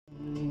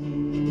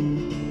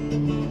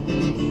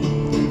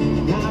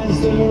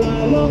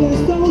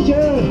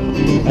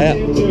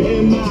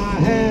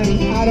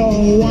I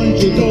don't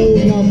want your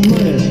gold nor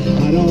money.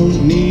 I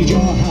don't need your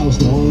house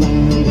nor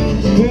land.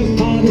 Well,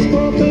 father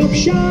spoke up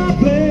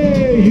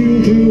sharply.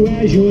 You do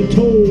as you're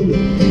told.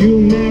 You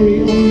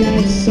marry on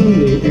that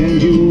Sunday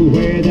and you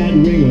wear that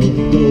ring of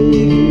gold.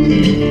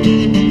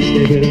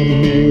 Step it up,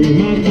 Mary,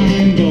 my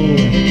fine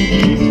daughter.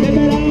 Step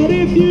it out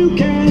if you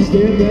can.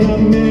 Step it up,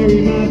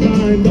 Mary, my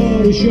fine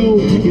daughter. Show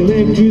your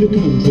leg to the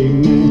country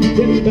man.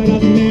 Step it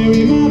up,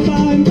 Mary, my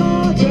fine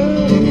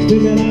daughter.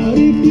 Step it out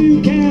if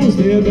you can.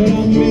 Step it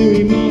up,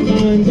 Mary, my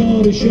fine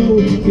daughter. Show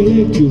your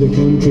leg to the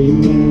country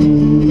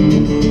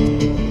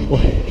man.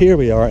 Well, here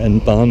we are in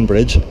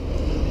Banbridge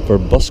for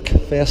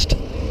Buskfest.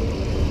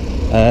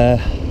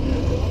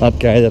 That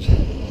guy that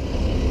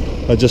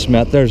I just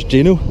met there's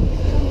Gino.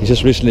 He's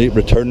just recently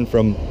returned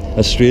from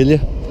Australia.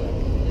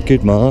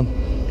 Good man,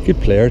 good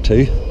player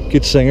too,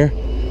 good singer,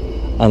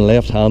 and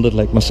left-handed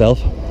like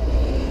myself.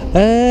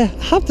 I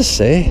have to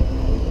say,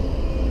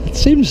 it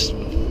seems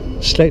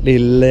slightly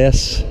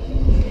less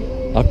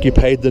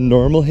occupied than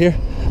normal here.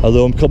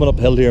 Although I'm coming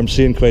uphill here, I'm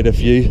seeing quite a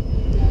few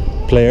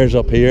players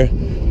up here.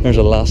 There's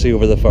a lassie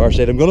over the far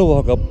side. I'm going to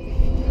walk up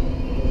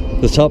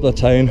the top of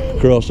the town,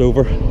 cross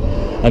over,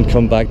 and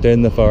come back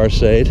down the far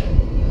side.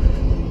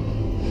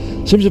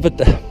 Seems a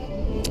bit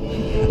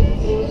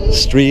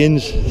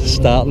strange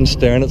starting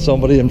staring at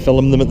somebody and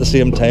filming them at the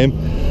same time,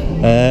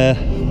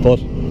 but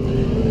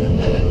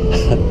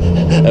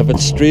if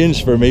it's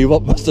strange for me,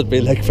 what must it be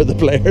like for the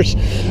players?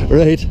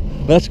 Right,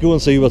 let's go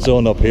and see what's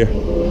on up here.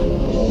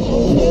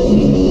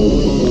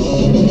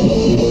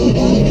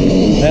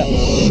 Yeah.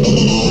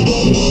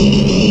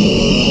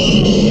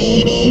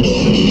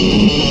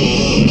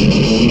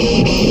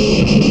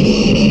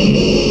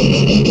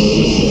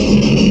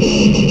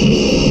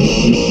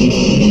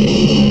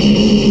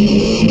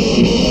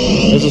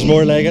 This is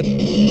more like it.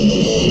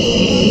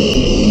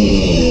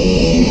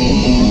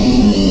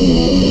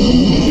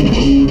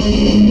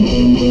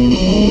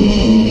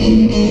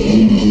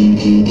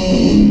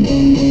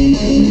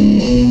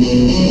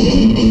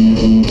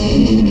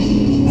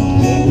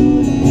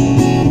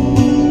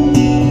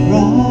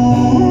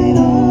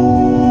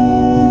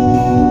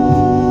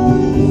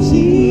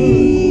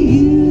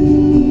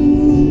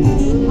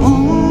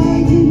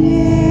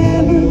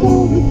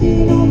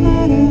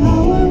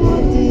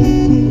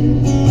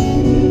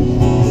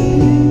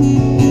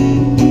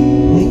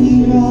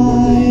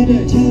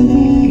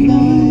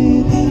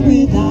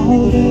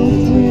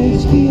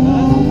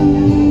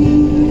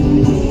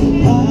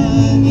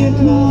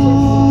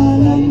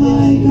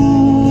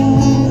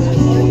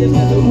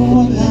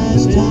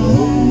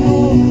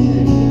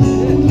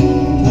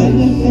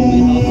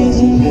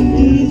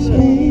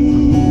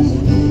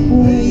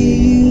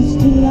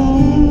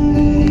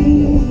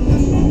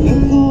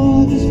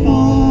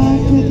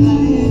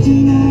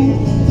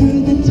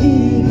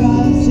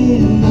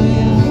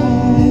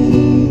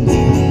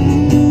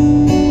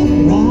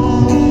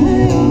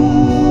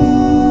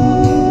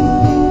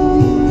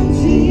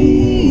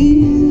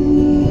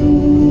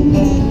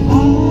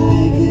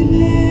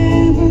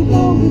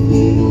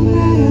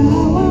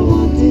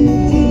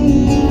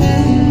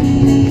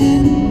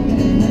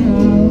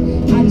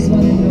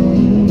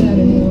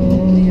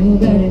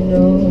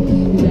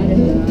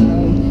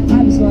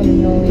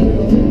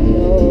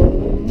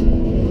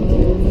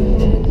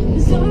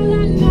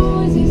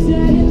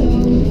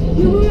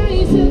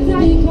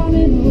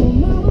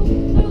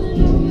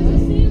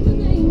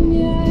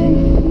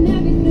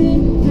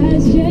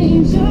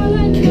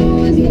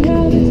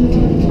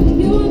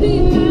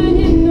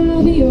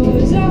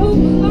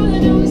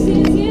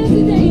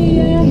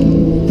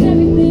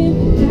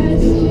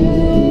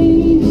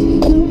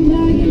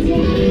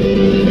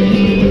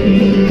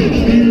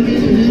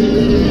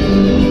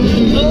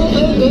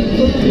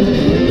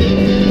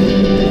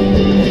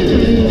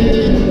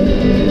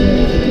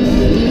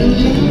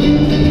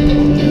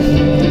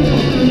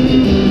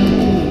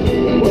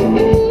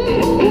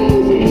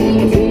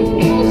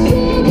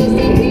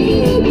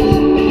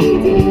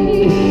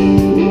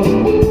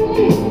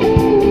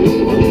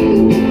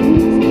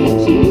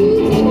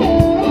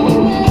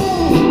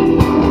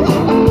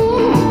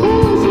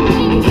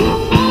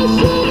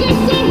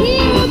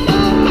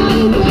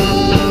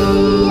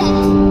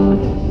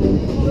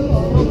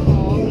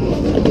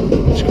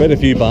 Quite a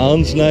few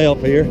bands now up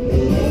here.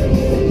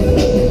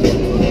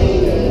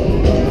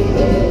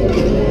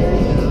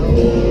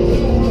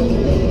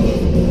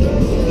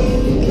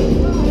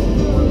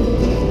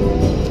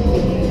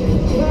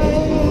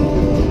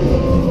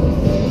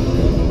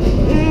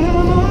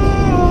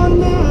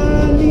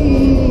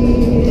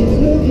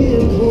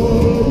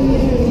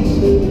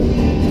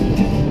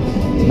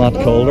 Matt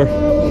Calder.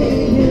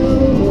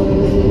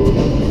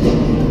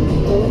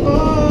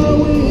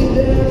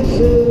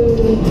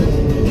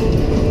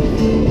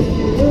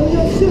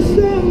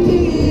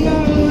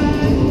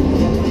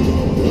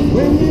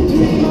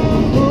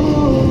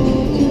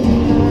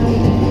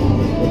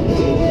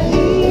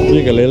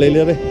 Ukulele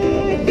lady.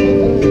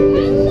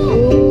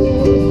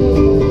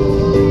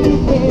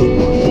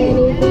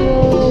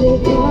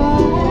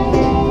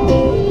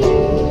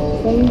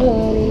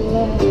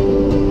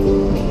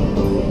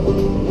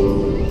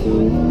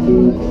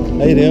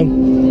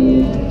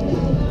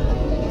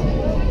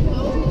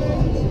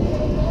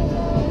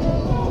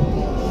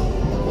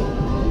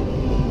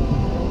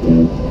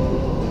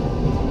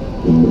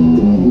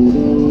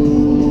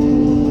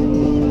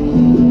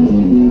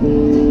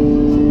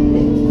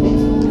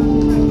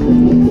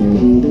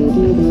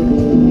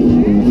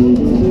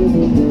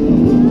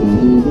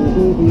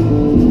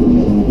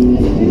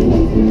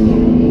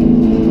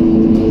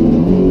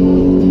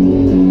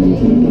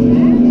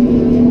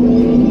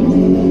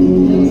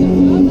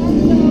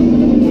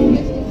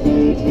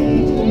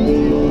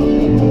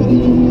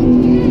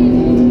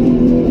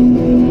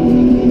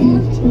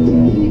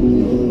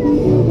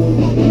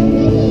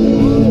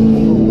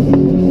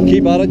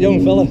 at it,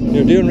 young fella.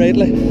 You're doing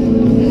rightly.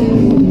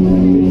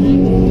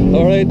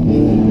 All right.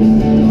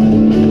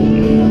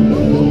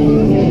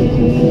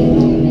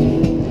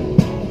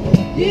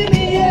 Give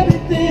me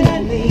everything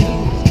I need.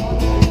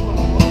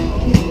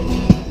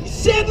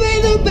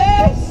 Simply the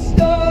best.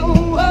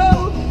 Oh,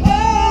 oh,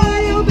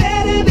 oh, you're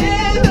better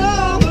than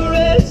all the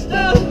rest.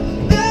 Oh,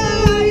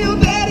 oh, you're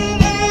better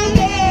than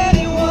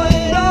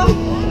anyone. Oh,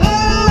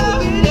 oh,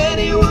 than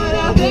anyone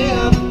I've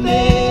ever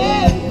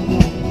met.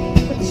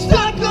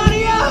 Stuck on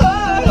your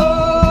heart. Oh,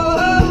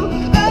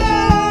 oh,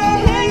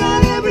 oh, hang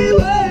on every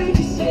word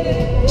you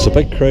say. It's a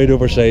big crowd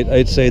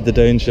outside the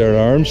Downshire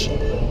Arms.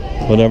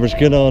 Whatever's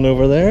going on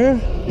over there.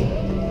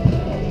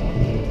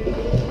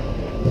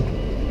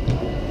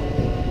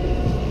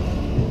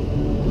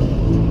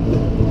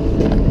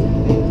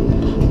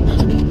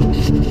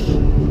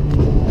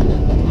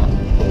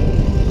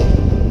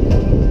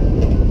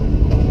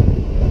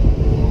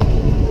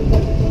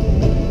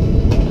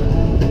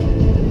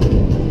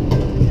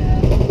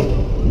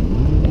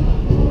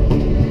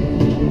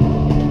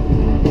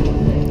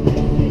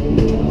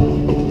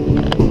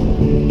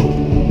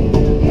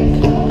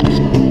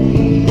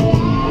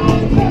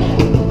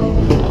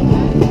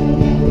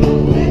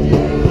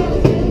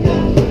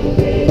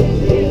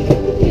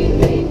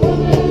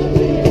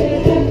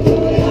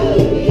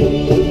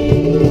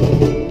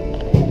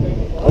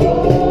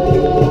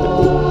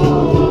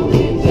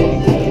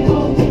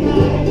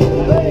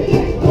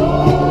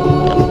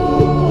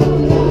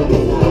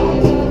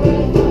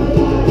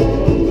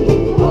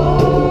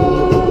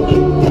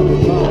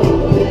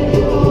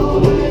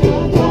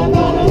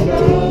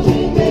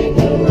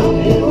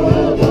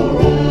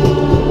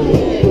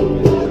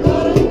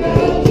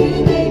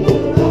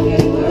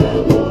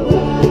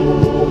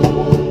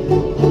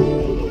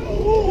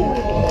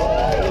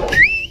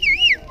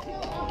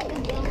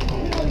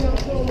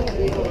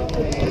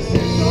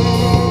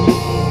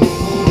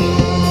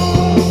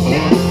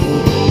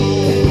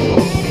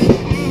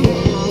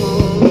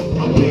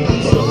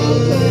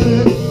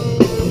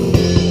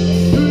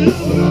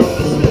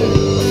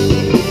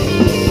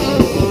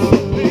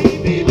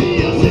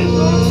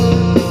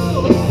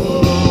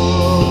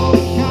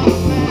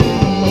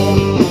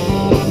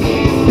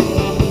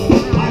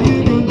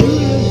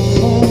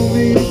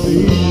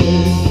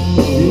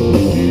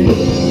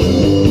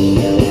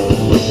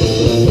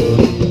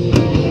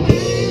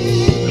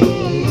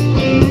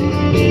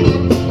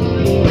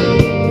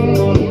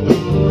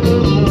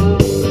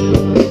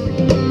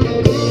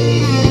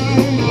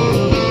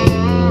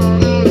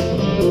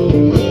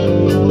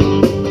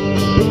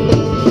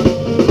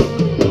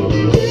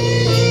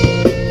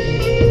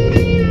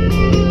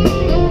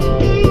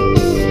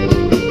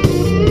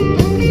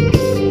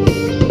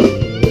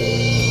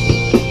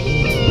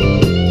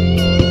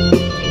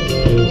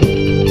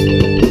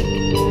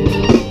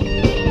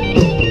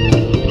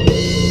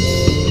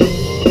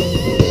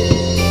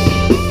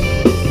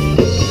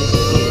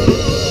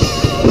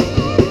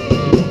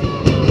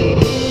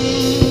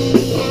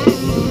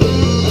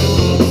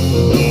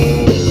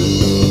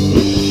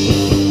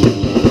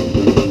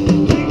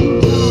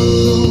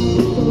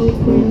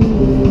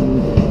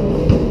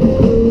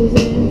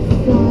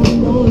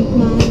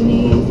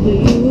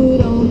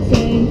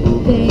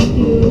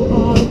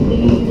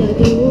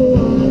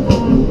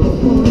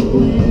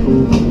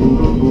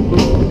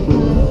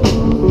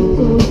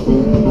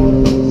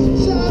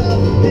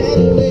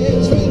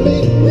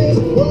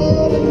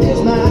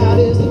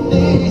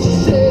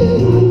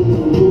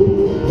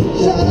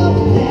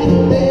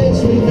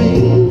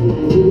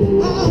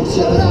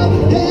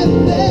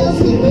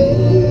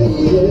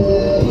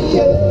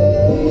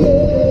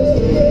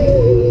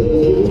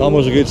 Tom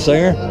was a good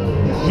singer.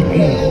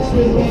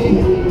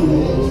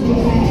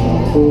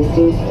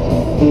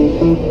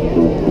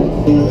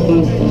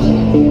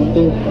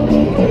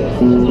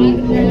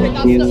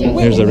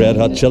 Here's the Red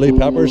Hot Chili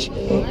Peppers.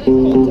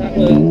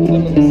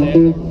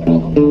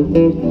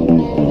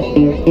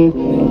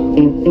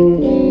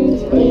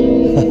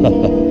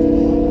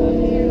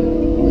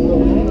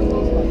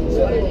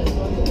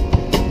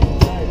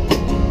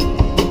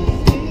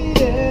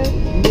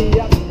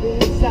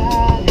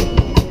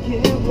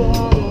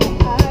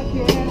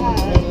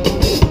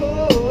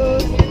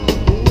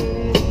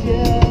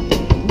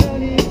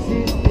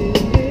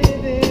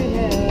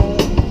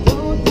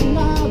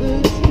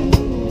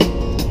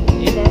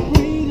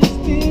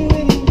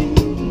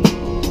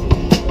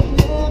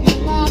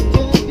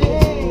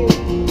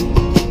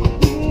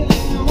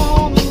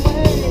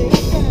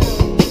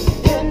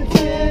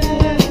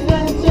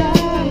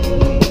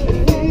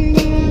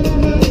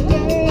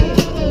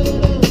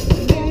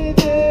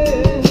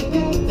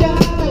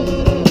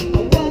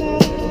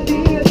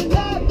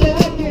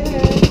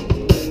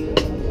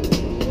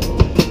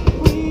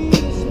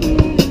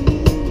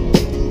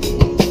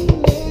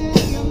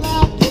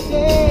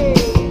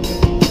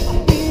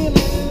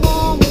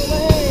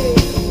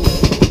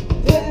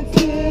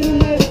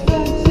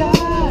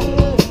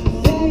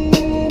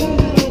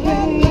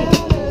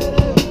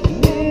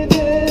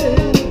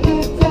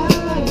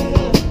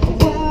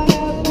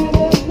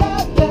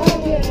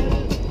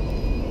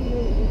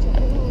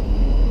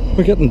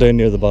 We're getting down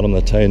near the bottom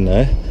of the town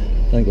now. I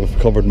think we've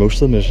covered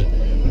most of them. There's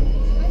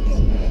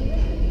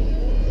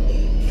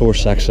 4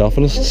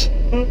 saxophonists.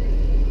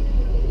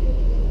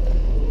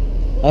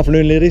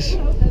 Afternoon, ladies.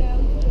 You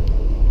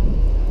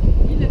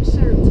look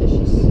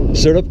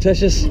surreptitious.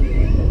 Surreptitious?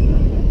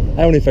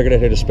 I only figured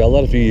out how to spell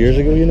that a few years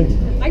ago, you know.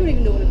 I don't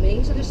even know what it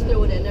means. I just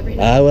throw it in every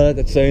now. Ah, well,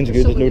 that sounds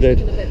good, there's no doubt.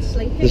 A bit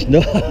slinky. There's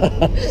no...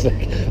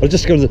 I'll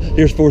just go to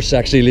here's 4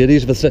 sexy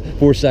ladies with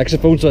 4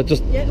 saxophones, so I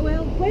just... Yeah,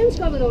 well, Gwen's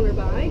got it on her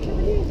bag,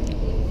 haven't you?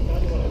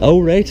 Oh,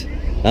 right.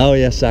 Oh,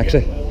 yes, sexy.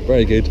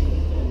 Very good.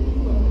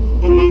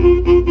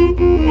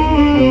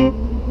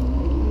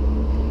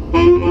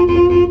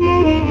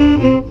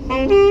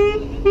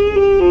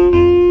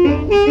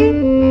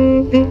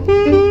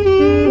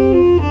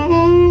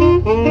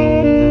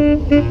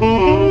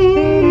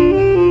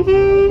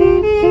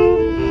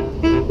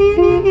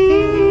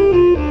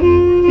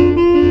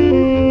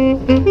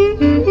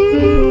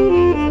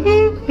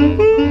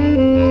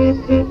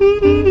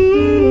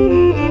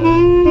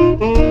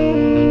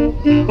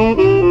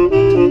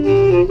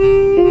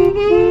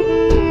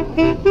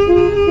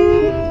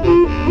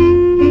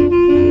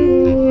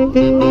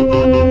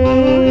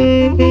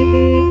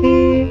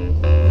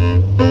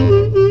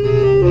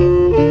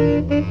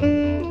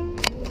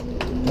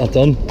 Not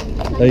done.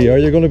 There you are.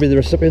 You're going to be the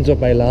recipients of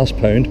my last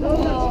 £1.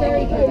 Oh, that's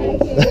very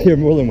kind. You're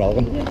more than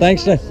welcome.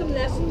 Thanks now. Some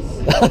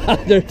lessons.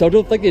 I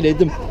don't think you need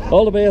them.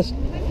 All the best.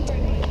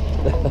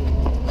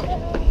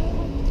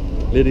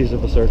 Ladies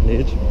of a certain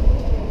age.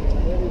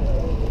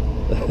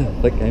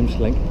 Think I'm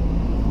slink.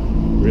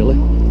 Really?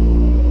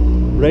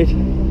 Right.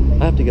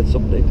 I have to get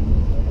something to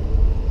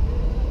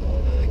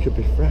eat. Could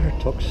be Friar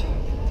Tuck's.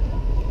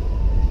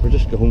 Or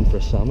just go home for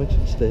a sandwich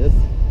instead.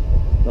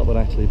 That would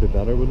actually be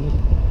better, wouldn't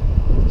it?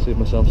 Save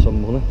myself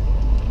some money.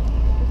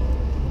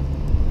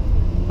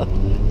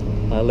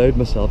 I allowed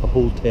myself a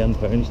whole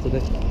 £10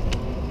 today.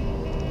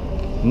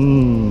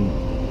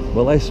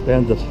 Will I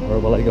spend it or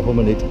will I go home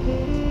and eat?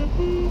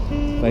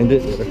 Find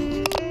out later.